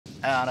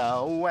And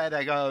away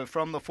they go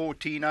from the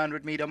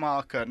 1400 metre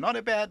marker. Not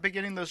a bad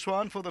beginning, this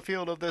one, for the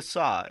field of this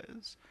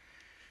size.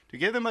 To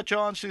give them a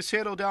chance to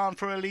settle down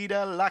for a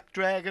leader, Luck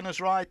Dragon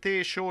is right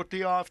there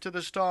shortly after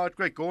the start.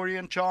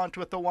 Gregorian Chant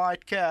with the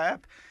white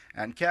cap.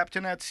 And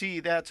Captain at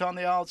Sea, that's on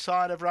the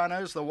outside of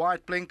runners. The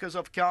white blinkers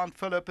of Count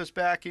Philip is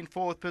back in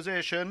fourth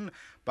position.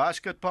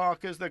 Basket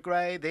Park is the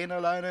grey, then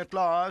Alone at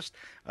Last.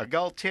 A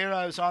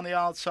Galtero's on the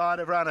outside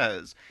of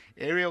runners.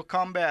 Aerial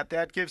Combat,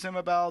 that gives him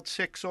about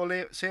 6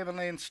 or 7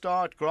 lengths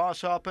start.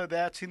 Grasshopper,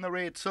 that's in the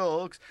red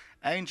silks.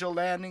 Angel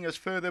Landing is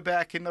further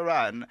back in the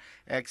run.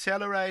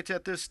 Accelerate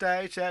at this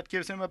stage, that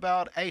gives him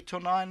about 8 or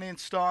 9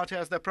 lengths start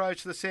as they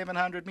approach the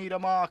 700 metre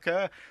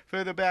marker.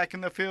 Further back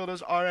in the field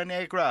is Oro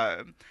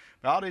Negro.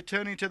 About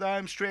returning to the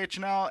home stretch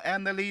now,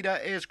 and the leader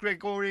is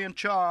Gregorian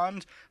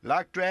Chant.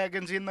 Luck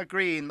Dragons in the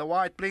green, the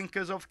white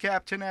blinkers of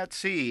Captain at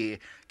Sea.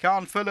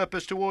 Count Philip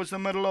is towards the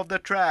middle of the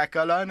track,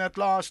 Alone at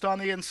Last on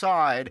the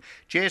inside.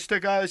 Jester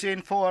goes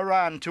in for a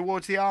run.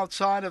 Towards the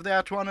outside of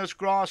that one is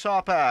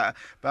Grasshopper,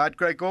 but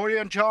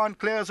Gregorian Chant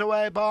clears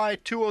away by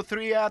 2 or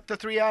 3 at the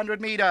 300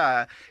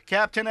 metre.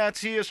 Captain at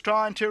Sea is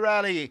trying to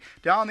rally.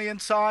 Down the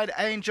inside,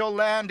 Angel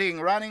Landing.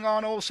 Running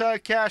on also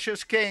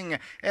Cassius King.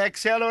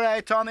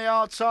 Accelerate on the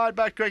outside,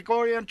 but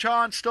Gregorian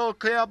Chant still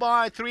clear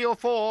by 3 or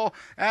 4.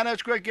 And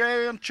it's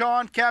Gregorian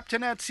Chant,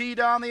 Captain at Sea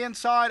down the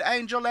inside.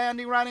 Angel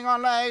Landing running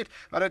on late,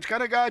 but it's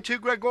going to go to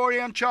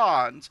Gregorian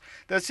Chant.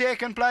 The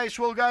second place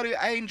will go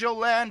to Angel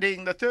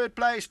Landing. The third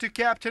place to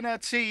Captain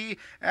at Sea.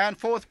 And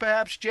fourth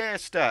perhaps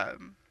Jester.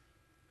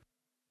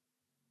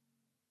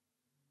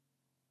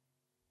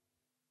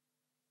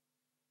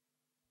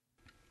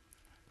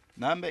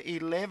 Number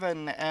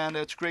 11, and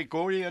it's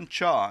Gregorian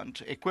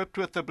Chant. Equipped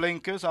with the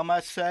blinkers, I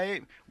must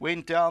say,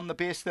 went down the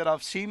best that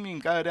I've seen him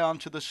go down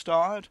to the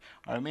start.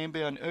 I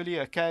remember on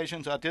earlier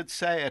occasions I did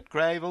say at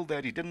Greyville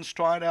that he didn't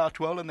stride out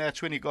well, and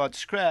that's when he got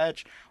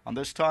scratched. On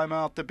this time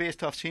out, the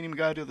best I've seen him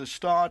go to the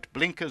start,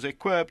 blinkers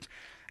equipped,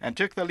 and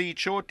took the lead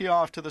shortly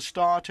after the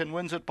start and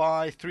wins it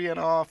by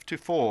 3.5 to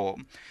 4.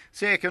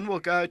 Second will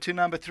go to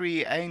number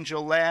 3,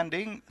 Angel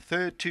Landing.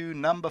 Third to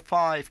number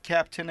 5,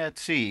 Captain at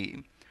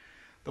Sea.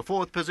 The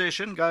fourth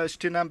position goes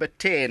to number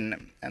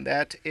 10, and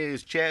that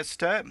is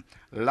Jester.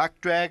 Luck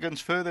Dragons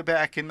further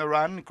back in the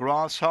run.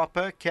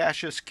 Grasshopper,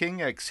 Cassius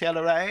King,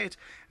 Accelerate,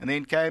 and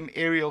then came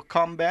Aerial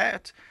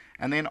Combat,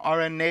 and then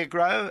Oro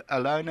Negro,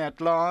 Alone at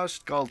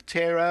Last,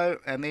 Galtero,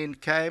 and then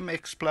came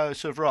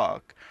Explosive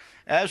Rock.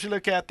 As we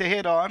look at the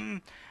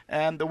head-on,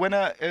 and the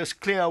winner is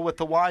clear with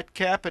the white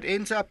cap. It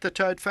ends up the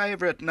tote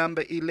favourite,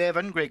 number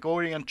 11,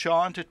 Gregorian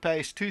Chant. It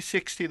pays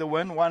 260 the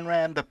win, 1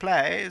 rand the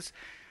plays.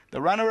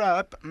 The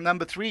runner-up,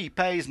 number 3,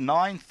 pays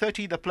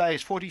 9.30 the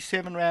place,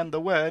 47 rand the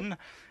win.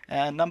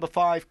 And number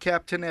 5,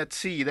 Captain at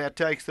Sea, that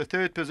takes the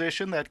third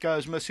position. That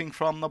goes missing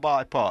from the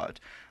bipod.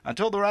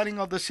 Until the running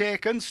of the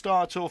second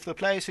starts off the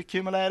place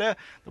accumulator,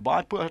 the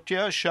bipod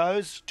here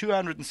shows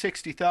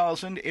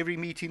 260,000 every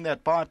meeting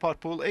that bipod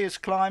pool is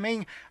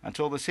climbing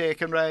until the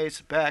second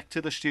race back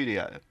to the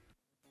studio.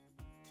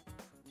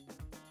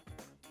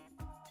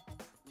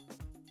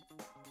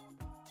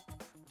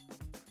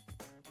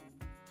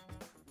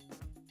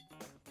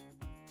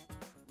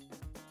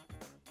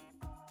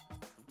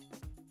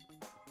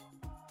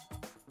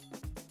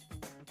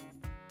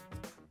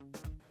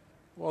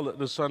 Well,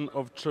 the son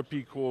of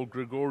Trippy called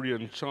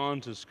Gregorian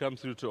Chant has come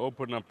through to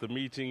open up the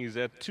meeting. He's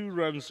had 2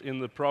 runs in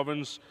the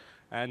province,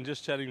 and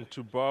just chatting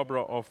to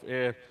Barbara off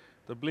air,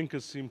 the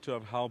blinkers seem to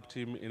have helped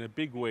him in a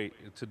big way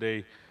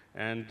today,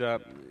 and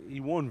he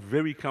won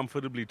very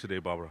comfortably today,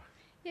 Barbara.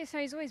 Yeah, so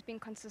he's always been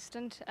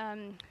consistent.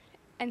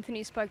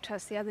 Anthony spoke to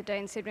us the other day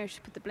and said we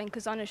should put the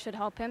blinkers on, it should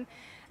help him.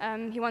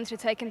 He wanted to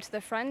take him to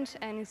the front,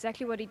 and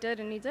exactly what he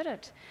did, and he did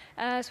it.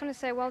 I just want to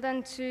say well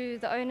done to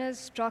the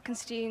owners,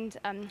 Drakenstein,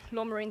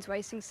 Law Marines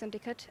Racing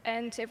Syndicate,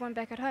 and to everyone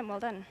back at home. Well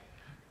done.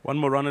 One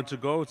more runner to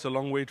go. It's a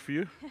long wait for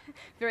you.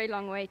 Very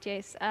long wait,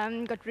 yes.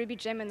 Got Ruby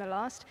Gem in the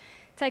last,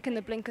 taken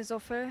the blinkers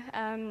off her.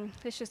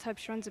 Let's just hope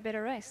she runs a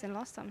better race than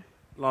last time.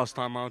 Last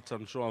time out,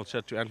 I'm sure I'll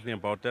chat to Anthony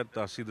about that.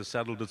 I see the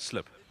saddle did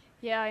slip.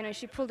 Yeah, I know,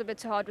 she pulled a bit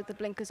too hard with the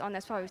blinkers on.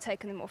 That's why we've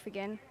taken them off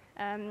again.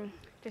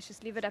 Let's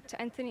just leave it up to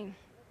Anthony.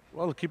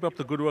 Well, keep up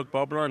the good work,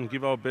 Barbara, and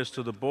give our best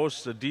to the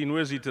boss. Dean,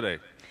 where's he today?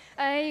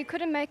 He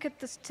couldn't make it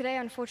today,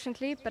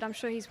 unfortunately, but I'm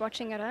sure he's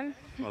watching at home.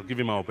 I'll give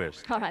him our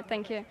best. All right,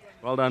 thank you.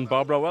 Well done,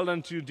 Barbara. Well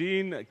done to you,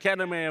 Dean,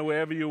 Canamere,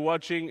 wherever you're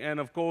watching, and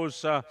of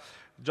course,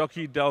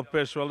 Jockey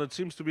Delpes. Well, it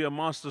seems to be a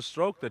master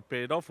stroke that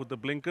paid off with the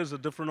blinkers, a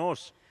different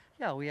horse.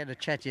 Yeah, we had a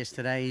chat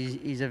yesterday.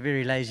 He's a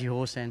very lazy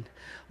horse, and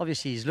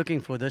obviously he's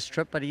looking for this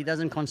trip, but he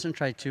doesn't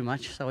concentrate too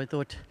much. So I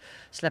thought,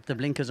 slap the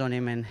blinkers on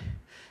him and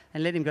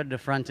let him go to the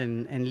front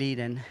and lead,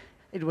 and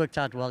it worked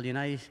out well. You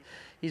know,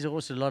 he's a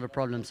horse with a lot of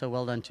problems, so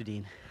well done to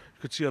Dean.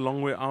 You could see a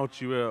long way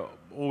out. You were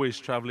always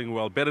travelling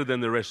well, better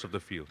than the rest of the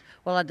field.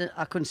 Well,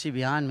 I couldn't see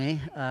behind me.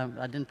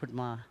 I didn't put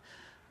my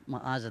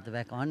eyes at the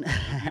back on.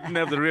 You didn't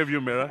have the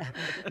rearview mirror.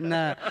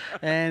 No,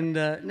 and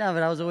no,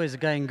 but I was always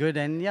going good,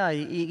 and yeah,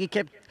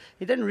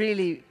 he didn't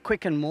really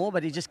quicken more,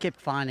 but he just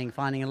kept finding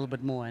a little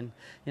bit more, and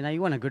you know, he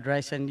won a good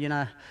race, and you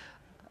know,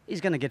 He's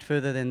going to get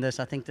further than this.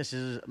 I think this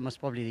is most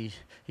probably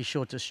his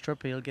shortest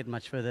trip. He'll get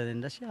much further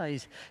than this. Yeah,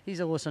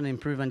 he's also an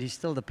improvement. He's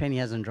still, the penny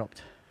hasn't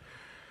dropped.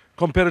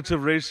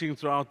 Competitive racing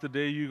throughout the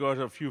day. You got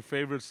a few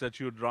favorites that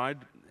you'd ride.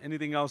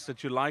 Anything else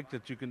that you like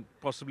that you can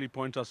possibly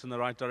point us in the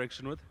right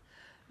direction with?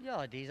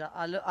 Yeah, Deez,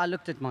 I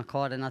looked at my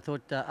card and I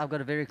thought I've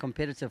got a very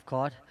competitive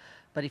card.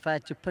 But if I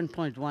had to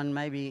pinpoint one,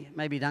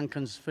 maybe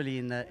Duncan's filly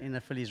in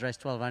the fillies race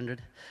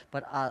 1200.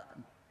 But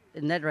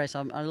in that race,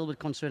 I'm a little bit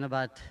concerned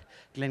about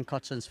Glenn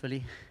Cotson's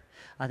filly.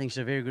 I think she's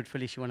a very good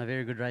filly. She won a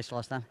very good race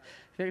last time.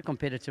 Very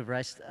competitive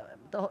race.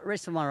 The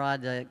rest of my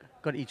ride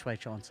got each way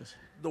chances.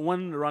 The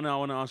one runner I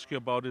want to ask you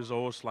about is a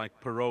horse like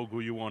Pirogue, who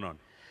you won on.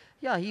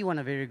 Yeah, he won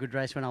a very good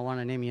race when I won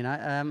on him, you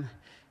know.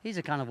 He's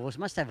a kind of horse,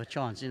 must have a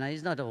chance, you know.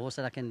 He's not a horse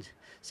that I can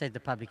say to the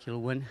public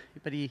he'll win,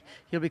 but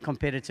he'll be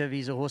competitive.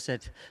 He's a horse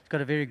that's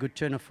got a very good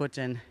turn of foot,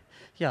 and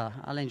yeah,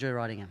 I'll enjoy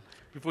riding him.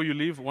 Before you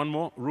leave, one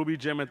more. Ruby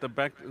Gem at the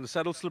back. The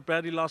saddle slipped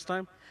badly last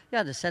time?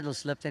 Yeah, the saddle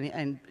slipped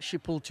and she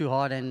pulled too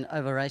hard and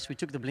over raced. We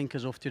took the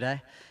blinkers off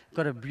today.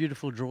 Got a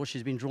beautiful draw.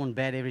 She's been drawn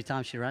bad every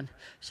time she runs,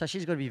 so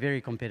she's got to be very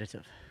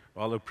competitive.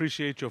 Well, I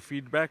appreciate your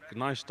feedback.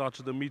 Nice start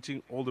to the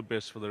meeting. All the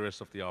best for the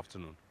rest of the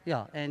afternoon.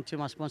 Yeah, and to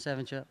my sponsor,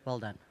 Aventure, well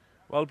done.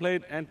 Well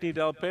played, Anthony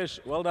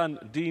Delpeche. Well done,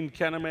 Dean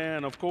Canamere.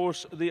 And, of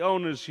course, the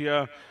owners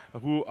here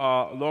who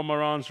are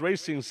Lomarans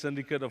Racing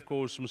Syndicate, of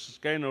course,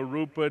 Mrs. Gaynor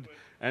Rupert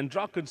and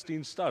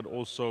Drakenstein Stud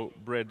also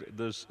bred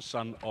this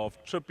son of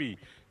Trippy.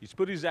 He's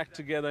put his act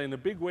together in a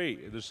big way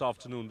this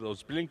afternoon.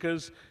 Those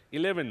blinkers,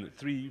 11,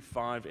 3,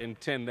 5,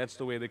 and 10. That's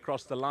the way they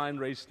cross the line,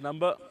 race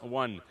number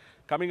 1.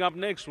 Coming up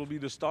next will be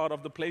the start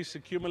of the place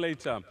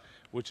accumulator,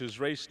 which is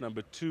race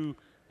number 2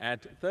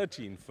 at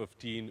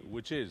 13:15,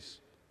 which is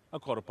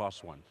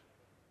 1:15.